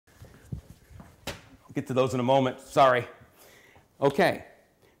Get to those in a moment, sorry. Okay,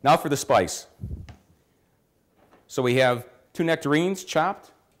 now for the spice. So we have 2 nectarines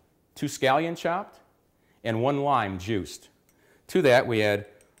chopped, 2 scallion chopped, and 1 lime juiced. To that we add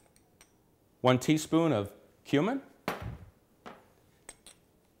 1 teaspoon of cumin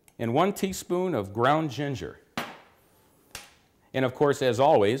and 1 teaspoon of ground ginger. And of course, as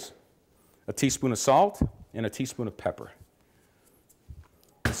always, a teaspoon of salt and a teaspoon of pepper.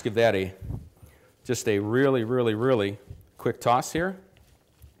 Let's give that just a really, really, really quick toss here.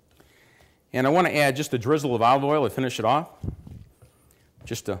 And I want to add just a drizzle of olive oil to finish it off,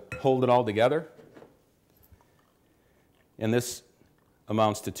 just to hold it all together. And this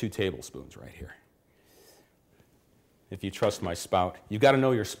amounts to 2 tablespoons right here. If you trust my spout. You've got to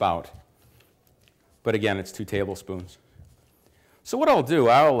know your spout. But again, it's 2 tablespoons. So what I'll do,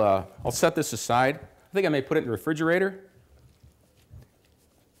 I'll set this aside. I think I may put it in the refrigerator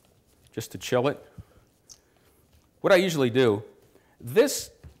just to chill it. What I usually do,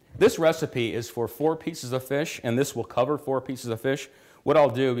 this recipe is for 4 pieces of fish, and this will cover 4 pieces of fish. What I'll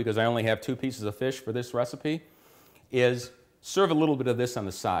do, because I only have 2 pieces of fish for this recipe, is serve a little bit of this on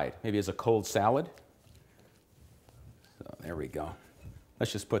the side, maybe as a cold salad. So there we go.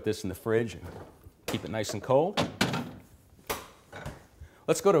 Let's just put this in the fridge and keep it nice and cold.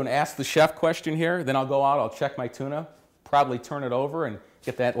 Let's go to an Ask the Chef question here. Then I'll go out, I'll check my tuna, probably turn it over and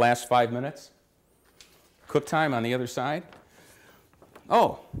get that last 5 minutes. Cook time on the other side.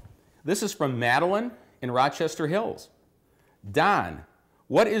 Oh, this is from Madeline in Rochester Hills. Don,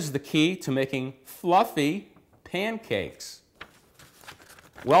 what is the key to making fluffy pancakes?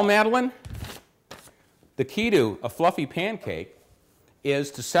 Well, Madeline, the key to a fluffy pancake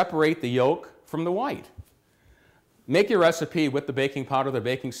is to separate the yolk from the white. Make your recipe with the baking powder, the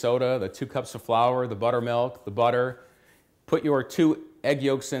baking soda, the 2 cups of flour, the buttermilk, the butter. Put your 2 egg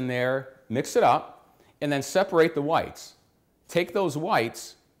yolks in there, mix it up, and then separate the whites. Take those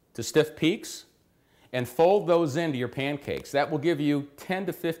whites to stiff peaks and fold those into your pancakes. That will give you 10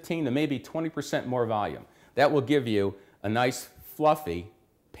 to 15 to maybe 20% more volume. That will give you a nice fluffy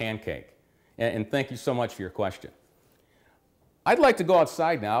pancake. And thank you so much for your question. I'd like to go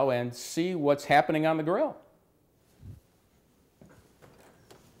outside now and see what's happening on the grill.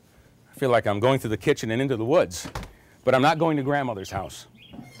 I feel like I'm going through the kitchen and into the woods, but I'm not going to grandmother's house.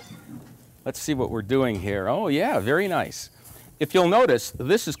 Let's see what we're doing here. Oh yeah, very nice. If you'll notice,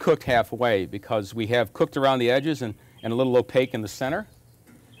 this is cooked halfway because we have cooked around the edges and a little opaque in the center.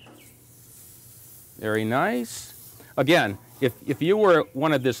 Very nice. Again, if you were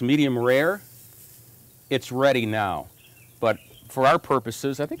wanted this medium rare, it's ready now. But for our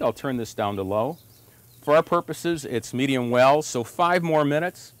purposes, I think I'll turn this down to low. For our purposes, it's medium well, so 5 more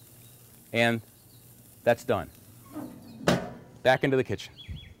minutes, and that's done. Back into the kitchen.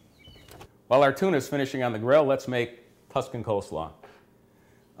 While our tuna is finishing on the grill, let's make Tuscan coleslaw.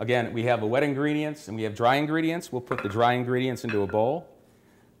 Again, we have wet ingredients and we have dry ingredients. We'll put the dry ingredients into a bowl.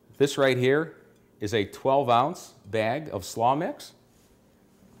 This right here is a 12-ounce bag of slaw mix.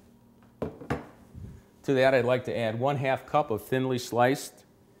 To that, I'd like to add 1/2 cup of thinly sliced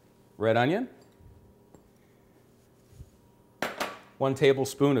red onion, 1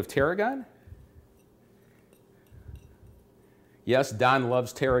 tablespoon of tarragon. Yes, Don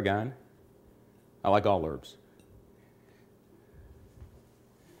loves tarragon. I like all herbs.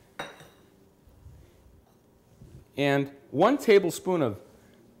 And 1 tablespoon of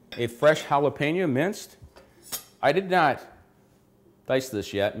a fresh jalapeno minced. I did not dice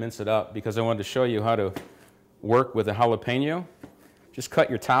this yet, mince it up, because I wanted to show you how to work with a jalapeno. Just cut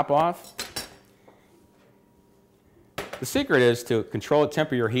your top off. The secret is to control and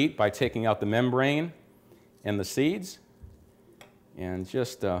temper your heat by taking out the membrane and the seeds. And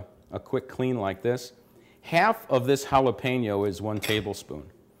just a quick clean like this. Half of this jalapeno is 1 tablespoon.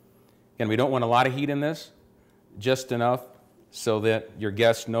 Again, we don't want a lot of heat in this, just enough so that your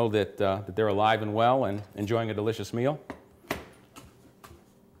guests know that, that they're alive and well and enjoying a delicious meal.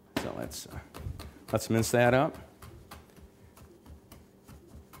 So let's mince that up.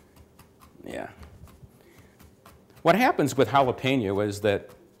 Yeah. What happens with jalapeno is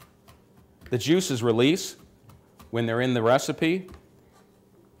that the juices release when they're in the recipe,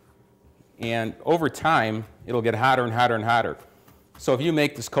 and over time it'll get hotter and hotter and hotter. So if you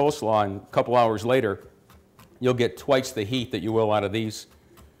make this coleslaw and a couple hours later, you'll get twice the heat that you will out of these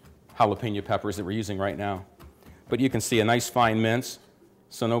jalapeno peppers that we're using right now. But you can see a nice fine mince,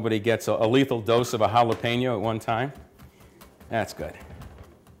 so nobody gets a lethal dose of a jalapeno at one time. That's good.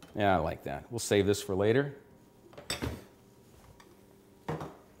 Yeah, I like that. We'll save this for later.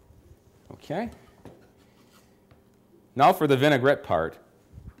 Okay. Now for the vinaigrette part.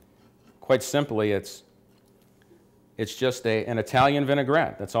 quite simply, it's just an Italian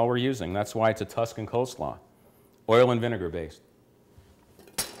vinaigrette. That's all we're using. That's why it's a Tuscan coleslaw, oil and vinegar based.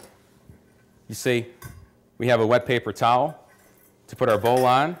 You see, we have a wet paper towel to put our bowl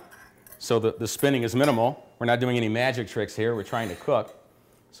on, so the spinning is minimal. We're not doing any magic tricks here. We're trying to cook,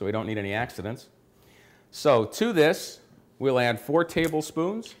 so we don't need any accidents. So to this, we'll add 4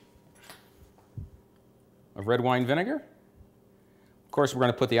 tablespoons of red wine vinegar. Of course, we're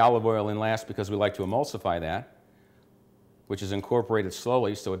going to put the olive oil in last because we like to emulsify that, which is incorporated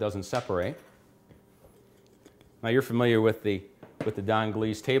slowly so it doesn't separate. Now you're familiar with the Don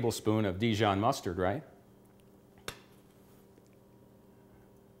Glees tablespoon of Dijon mustard, right?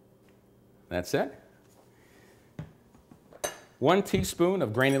 That's it. 1 teaspoon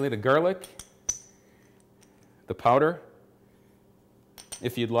of granulated garlic, the powder.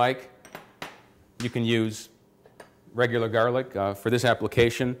 If you'd like, you can use regular garlic. For this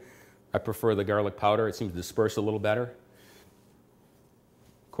application, I prefer the garlic powder. It seems to disperse a little better.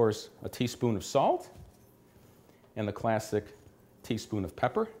 Of course, a teaspoon of salt and the classic teaspoon of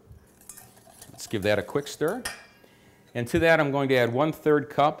pepper. Let's give that a quick stir. And to that, I'm going to add 1/3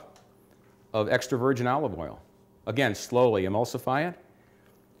 cup of extra virgin olive oil. Again, slowly emulsify it.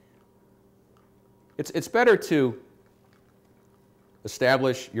 It's better to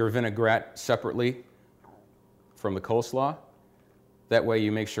establish your vinaigrette separately from the coleslaw. That way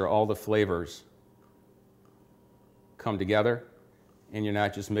you make sure all the flavors come together and you're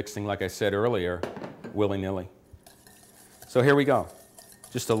not just mixing, like I said earlier, willy-nilly. So here we go.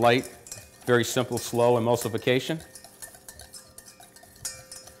 Just a light, very simple, slow emulsification.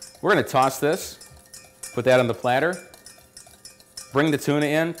 We're going to toss this, put that on the platter, bring the tuna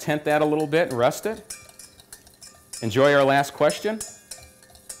in, tent that a little bit and rest it. Enjoy our last question,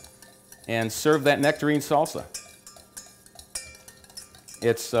 and serve that nectarine salsa.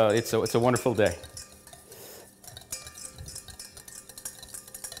 It's a wonderful day.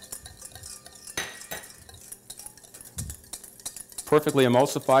 Perfectly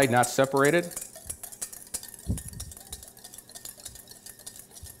emulsified, not separated.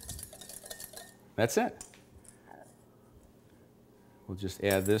 That's it. We'll just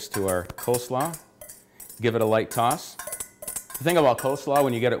add this to our coleslaw. Give it a light toss. The thing about coleslaw,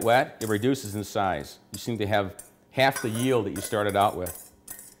 when you get it wet, it reduces in size. You seem to have half the yield that you started out with.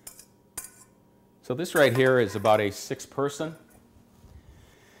 So this right here is about a 6-person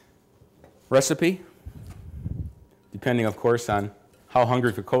recipe, depending, of course, on how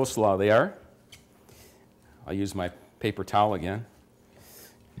hungry for coleslaw they are. I'll use my paper towel again.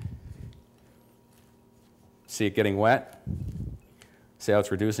 See it getting wet? See how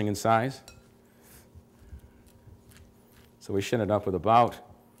it's reducing in size? So we should end up with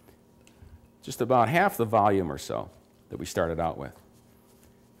just about half the volume or so that we started out with.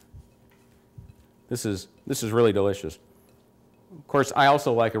 This is really delicious. Of course, I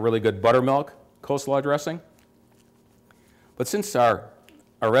also like a really good buttermilk coleslaw dressing. But since our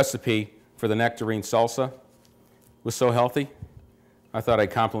recipe for the nectarine salsa was so healthy, I thought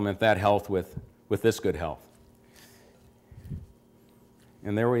I'd complement that health with this good health.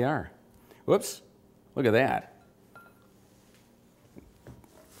 And there we are. Whoops, look at that.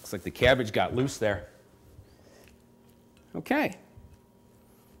 Looks like the cabbage got loose there. Okay.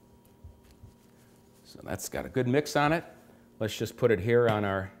 So that's got a good mix on it. Let's just put it here on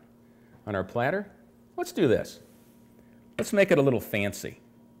our platter. Let's do this. Let's make it a little fancy.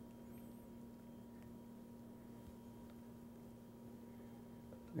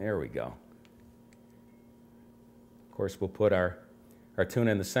 There we go. Of course, we'll put our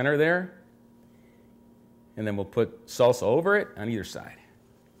tuna in the center there, and then we'll put salsa over it on either side.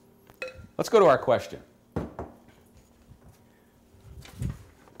 Let's go to our question.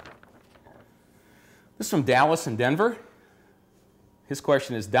 This is from Dallas in Denver. His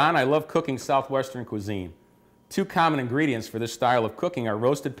question is, Don, I love cooking Southwestern cuisine. 2 common ingredients for this style of cooking are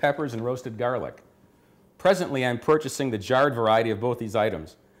roasted peppers and roasted garlic. Presently, I'm purchasing the jarred variety of both these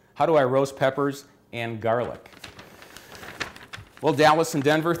items. How do I roast peppers and garlic? Well, Dallas and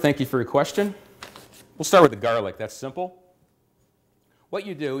Denver, thank you for your question. We'll start with the garlic. That's simple. What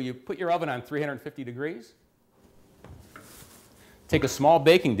you do, you put your oven on 350 degrees. Take a small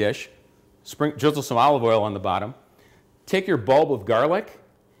baking dish, drizzle some olive oil on the bottom. Take your bulb of garlic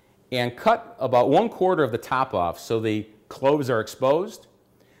and cut about 1/4 of the top off so the cloves are exposed.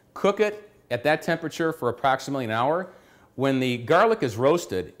 Cook it at that temperature for approximately an hour. When the garlic is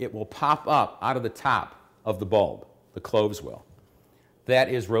roasted, it will pop up out of the top of the bulb. The cloves will. That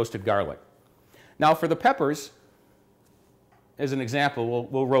is roasted garlic. Now for the peppers, as an example,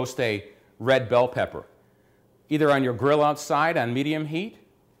 we'll roast a red bell pepper, either on your grill outside on medium heat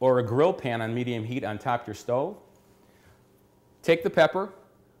or a grill pan on medium heat on top of your stove. Take the pepper,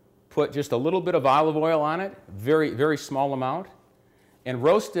 put just a little bit of olive oil on it, very, very small amount, and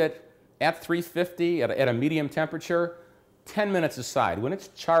roast it at 350 at a medium temperature, 10 minutes aside. When it's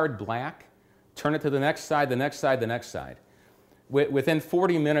charred black, turn it to the next side, the next side, the next side. Within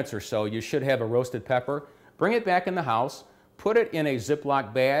 40 minutes or so, you should have a roasted pepper. Bring it back in the house, put it in a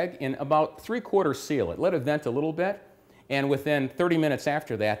Ziploc bag in about 3/4 seal it. Let it vent a little bit, and within 30 minutes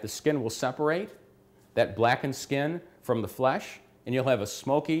after that, the skin will separate, that blackened skin from the flesh, and you'll have a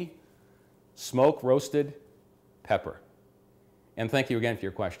smoky, smoke-roasted pepper. And thank you again for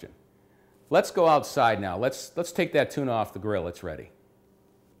your question. Let's go outside now. Let's take that tuna off the grill. It's ready.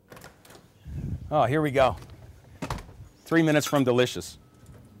 Oh, here we go. 3 minutes from delicious.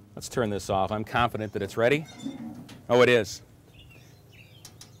 Let's turn this off. I'm confident that it's ready. Oh, it is.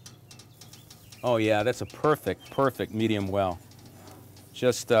 Oh, yeah, that's a perfect, perfect medium well.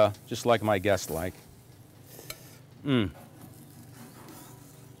 Just like my guest like.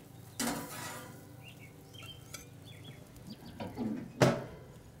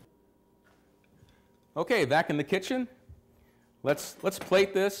 Okay, back in the kitchen. Let's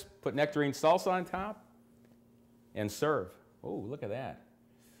plate this, put Nectarine salsa on top, and serve. Oh, look at that.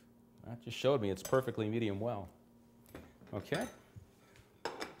 That just showed me it's perfectly medium well. Okay,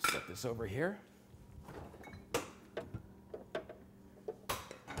 set this over here.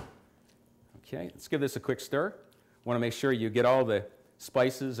 Okay, let's give this a quick stir. Want to make sure you get all the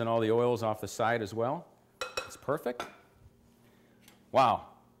spices and all the oils off the side as well. It's perfect. Wow.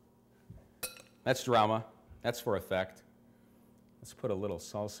 That's drama. That's for effect. Let's put a little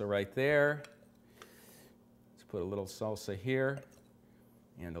salsa right there. Let's put a little salsa here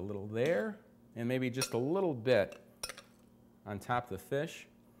and a little there, and maybe just a little bit on top of the fish.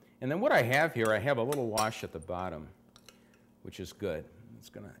 And then what I have here, I have a little wash at the bottom, which is good. It's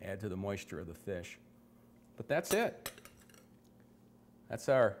going to add to the moisture of the fish. But that's it. That's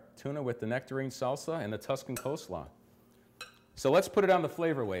our tuna with the Nectarine salsa and the Tuscan coleslaw. So let's put it on the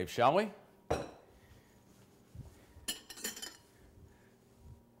flavor wave, shall we?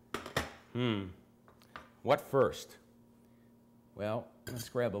 What first? Well, let's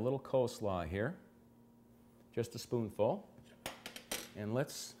grab a little coleslaw here, just a spoonful, and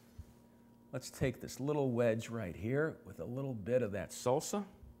let's take this little wedge right here with a little bit of that salsa.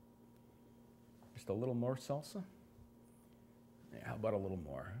 Just a little more salsa. Yeah, how about a little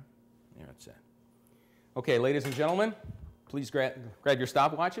more? There, that's it. Okay, ladies and gentlemen, please grab your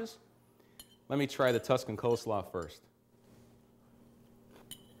stopwatches. Let me try the Tuscan coleslaw first.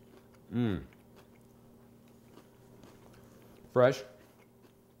 Fresh,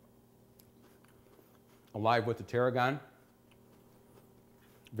 alive with the tarragon.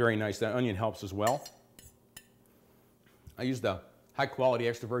 Very nice. That onion helps as well. I used a high quality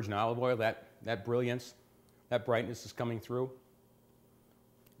extra virgin olive oil. That brilliance, that brightness is coming through.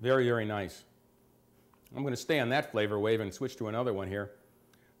 Very, very nice. I'm going to stay on that flavor wave and switch to another one here.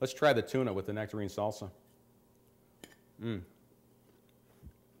 Let's try the tuna with the Nectarine salsa.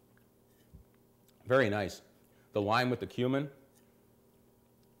 Very nice. The lime with the cumin,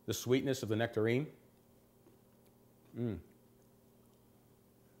 the sweetness of the nectarine.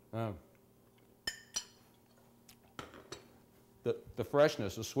 The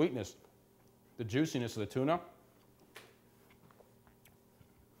freshness, the sweetness, the juiciness of the tuna.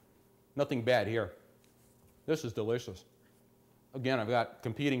 Nothing bad here. This is delicious. Again, I've got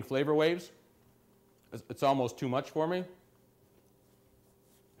competing flavor waves. It's almost too much for me.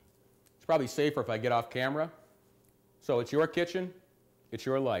 It's probably safer if I get off camera. So it's your kitchen, it's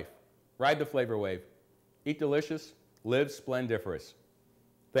your life. Ride the flavor wave. Eat delicious, live splendiferous.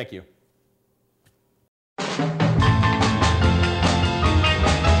 Thank you.